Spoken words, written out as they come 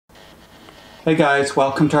Hey guys,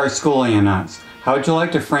 welcome to our Skoolie and Us. How would you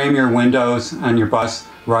like to frame your windows on your bus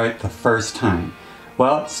right the first time?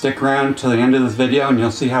 Well, stick around to the end of this video and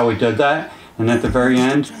you'll see how we did that. And at the very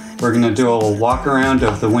end, we're going to do a little walk around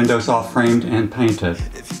of the windows all framed and painted.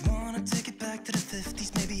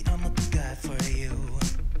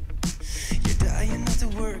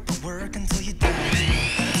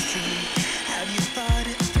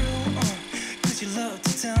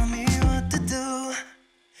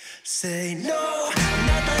 Say no, I'm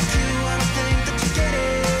not like you, I don't think that you get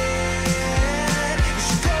it. You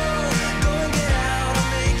should go and get out, I'll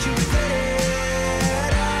make you regret it.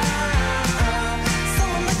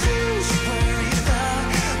 Someone like you should worry about,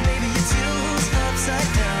 maybe it's you who's upside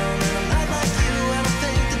down. And I'm not like you, I don't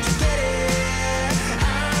think that you get it.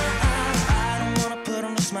 I don't wanna put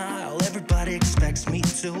on a smile, everybody expects me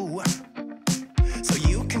to. So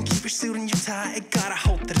you can keep your suit and your tie, gotta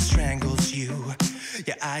hope that it strangles you.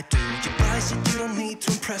 Yeah, I do. You buy shit you don't need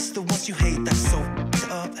to impress the ones you hate. That's so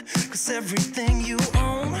up. Cause everything you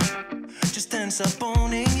own just ends up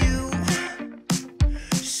owning you.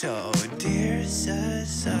 So, dear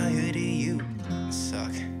society, you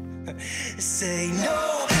suck. Say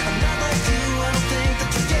no, I'm not like you, I don't think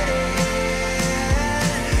that you get it.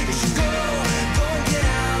 You should go and get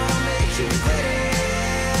out, I'll make you regret it.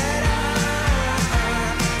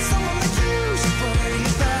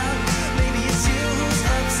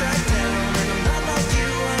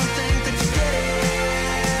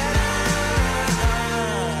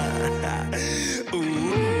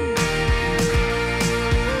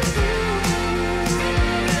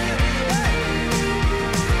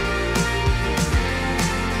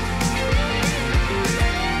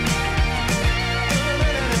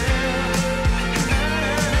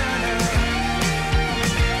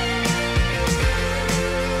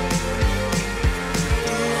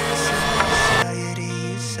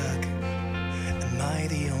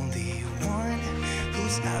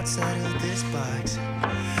 Outside of this box,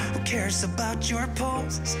 who cares about your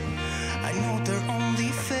poses? I know they're only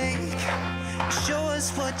fake. Show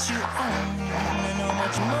us what you own and how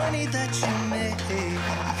much money that you make.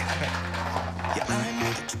 Yeah, I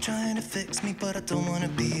know that you're trying to fix me, but I don't wanna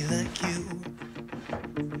be like you.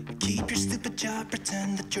 Keep your stupid job,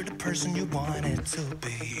 pretend that you're the person you wanted to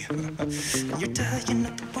be. And you're dying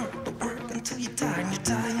not to work, but work until you die. And you're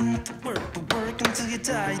dying not to work, but work until you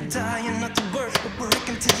die. You're dying not to work, but work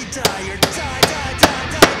until you die. You're dying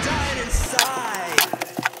inside.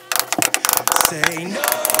 Say no.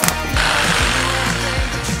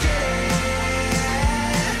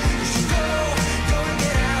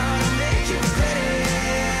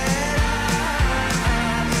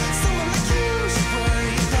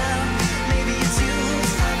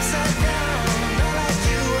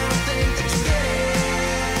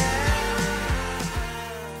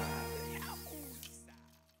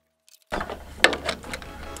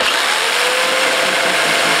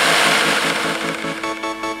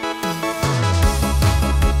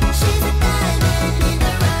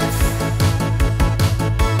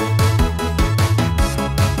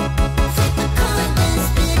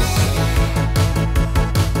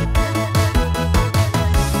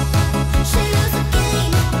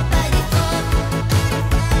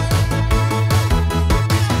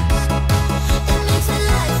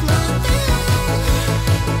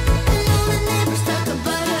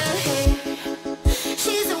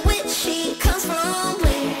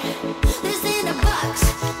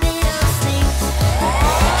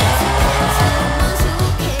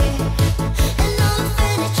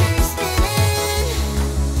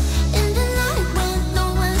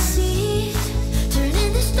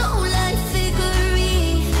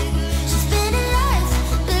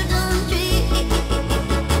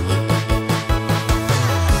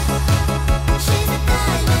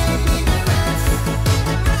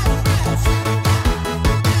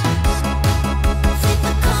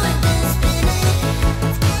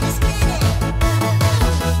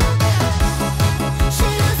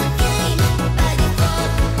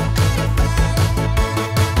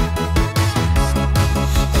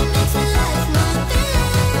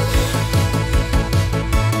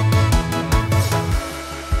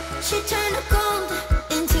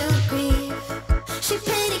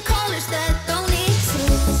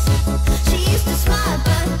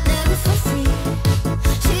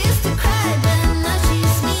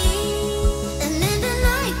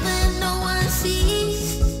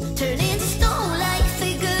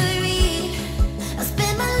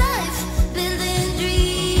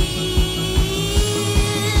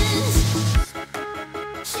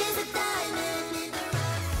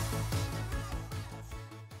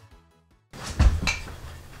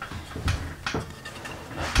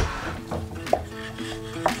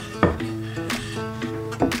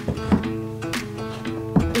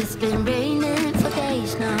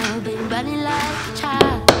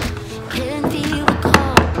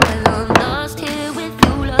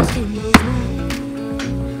 in the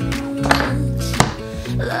woods,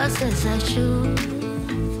 lost as I should.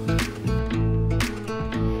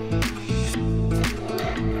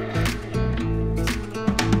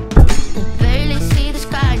 I barely see the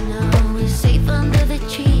sky now, we're safe under the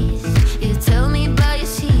trees. You tell me about your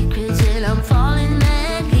secrets and I'm falling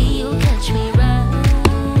madly. You catch me right,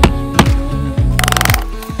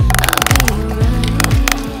 I'll be alright.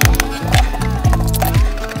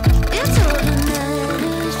 It's all that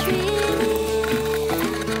matters really,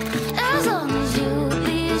 as long as you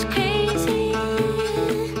be as crazy.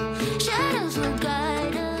 Shadows will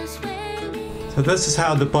guide us where we. So this is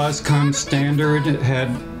how the bus comes standard. It had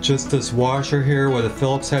just this washer here with a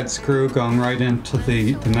Phillips head screw going right into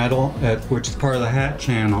the metal, which is part of the hat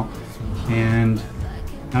channel. And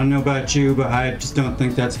I don't know about you, but I just don't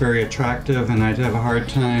think that's very attractive, and I'd have a hard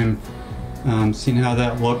time seeing how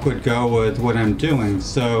that look would go with what I'm doing.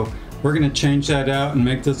 So we're going to change that out and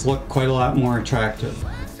make this look quite a lot more attractive.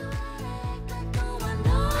 No one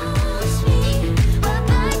knows me, but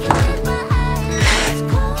I can let my eyes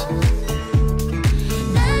close.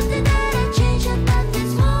 Nothing that I change about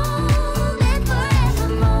this moment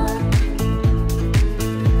forevermore.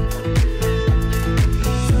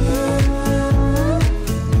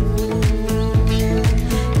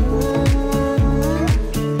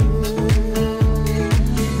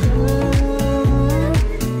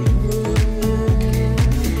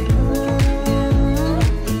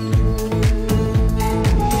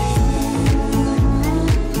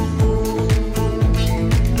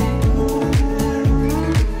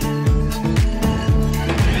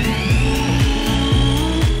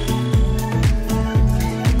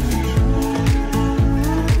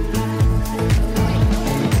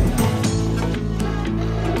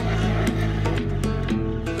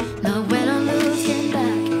 Now when I'm looking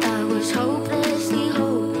back, I was hopelessly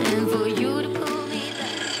hoping for you to pull me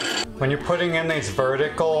back. When you're putting in these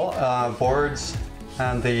vertical boards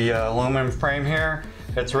on the aluminum frame here,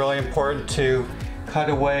 it's really important to cut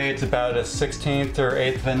away. It's about a 1/16 or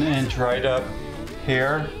 1/8 of an inch right up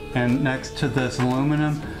here and next to this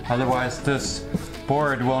aluminum. Otherwise this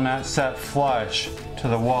board will not set flush to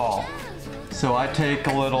the wall. So I take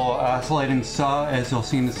a little oscillating saw, as you'll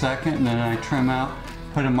see in a second, and then I trim out,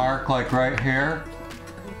 put a mark like right here,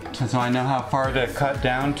 so I know how far to cut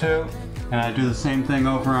down to. And I do the same thing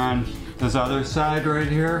over on this other side right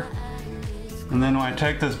here. And then when I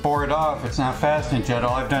take this board off, it's not fastened yet.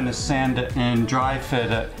 All I've done is sand it and dry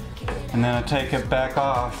fit it. And then I take it back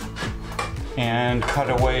off and cut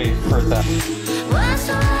away for that. Why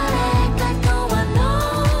so I act like no one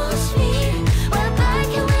knows me, while I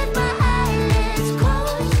can with my eyelids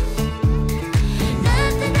closed.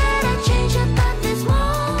 Nothing that I change about this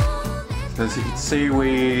moment. As you can see,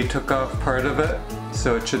 we took off part of it,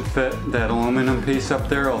 so it should fit. That aluminum piece up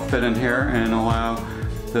there will fit in here and allow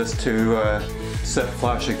this to sit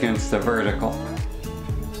flush against the vertical.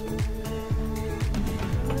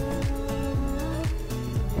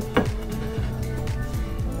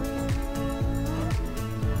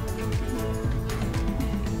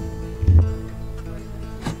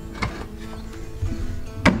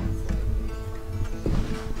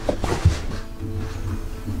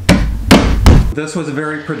 This was a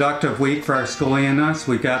very productive week for our Skoolie and us.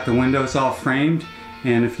 We got the windows all framed,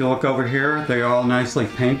 and if you look over here, they're all nicely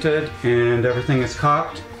painted and everything is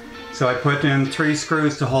caulked. So I put in 3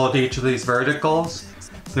 screws to hold each of these verticals.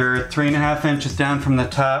 They're 3.5 inches down from the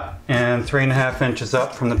top and 3.5 inches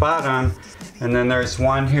up from the bottom. And then there's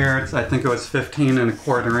one here, I think it was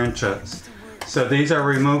 15.25 inches. So these are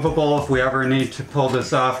removable if we ever need to pull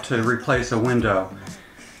this off to replace a window.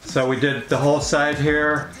 So we did the whole side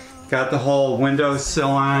here, got the whole window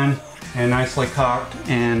sill on and nicely caulked,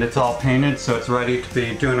 and it's all painted, so it's ready to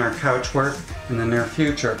be doing our couch work in the near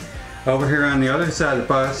future. Over here on the other side of the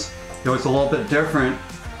bus, it was a little bit different.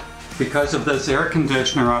 Because of this air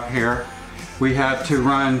conditioner up here, we had to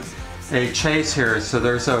run a chase here. So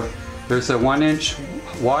there's a 1-inch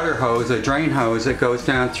water hose, a drain hose that goes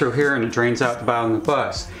down through here and it drains out the bottom of the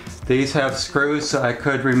bus. These have screws, so I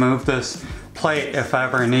could remove this plate if I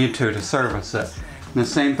ever need to service it. And the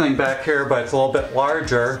same thing back here, but it's a little bit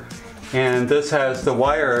larger, and this has the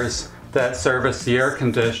wires that service the air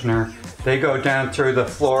conditioner. They go down through the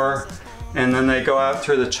floor and then they go out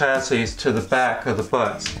through the chassis to the back of the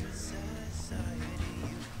bus.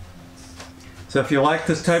 So if you like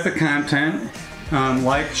this type of content,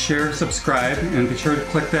 like, share, subscribe, and be sure to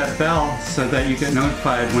click that bell so that you get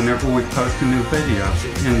notified whenever we post a new video.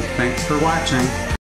 And thanks for watching.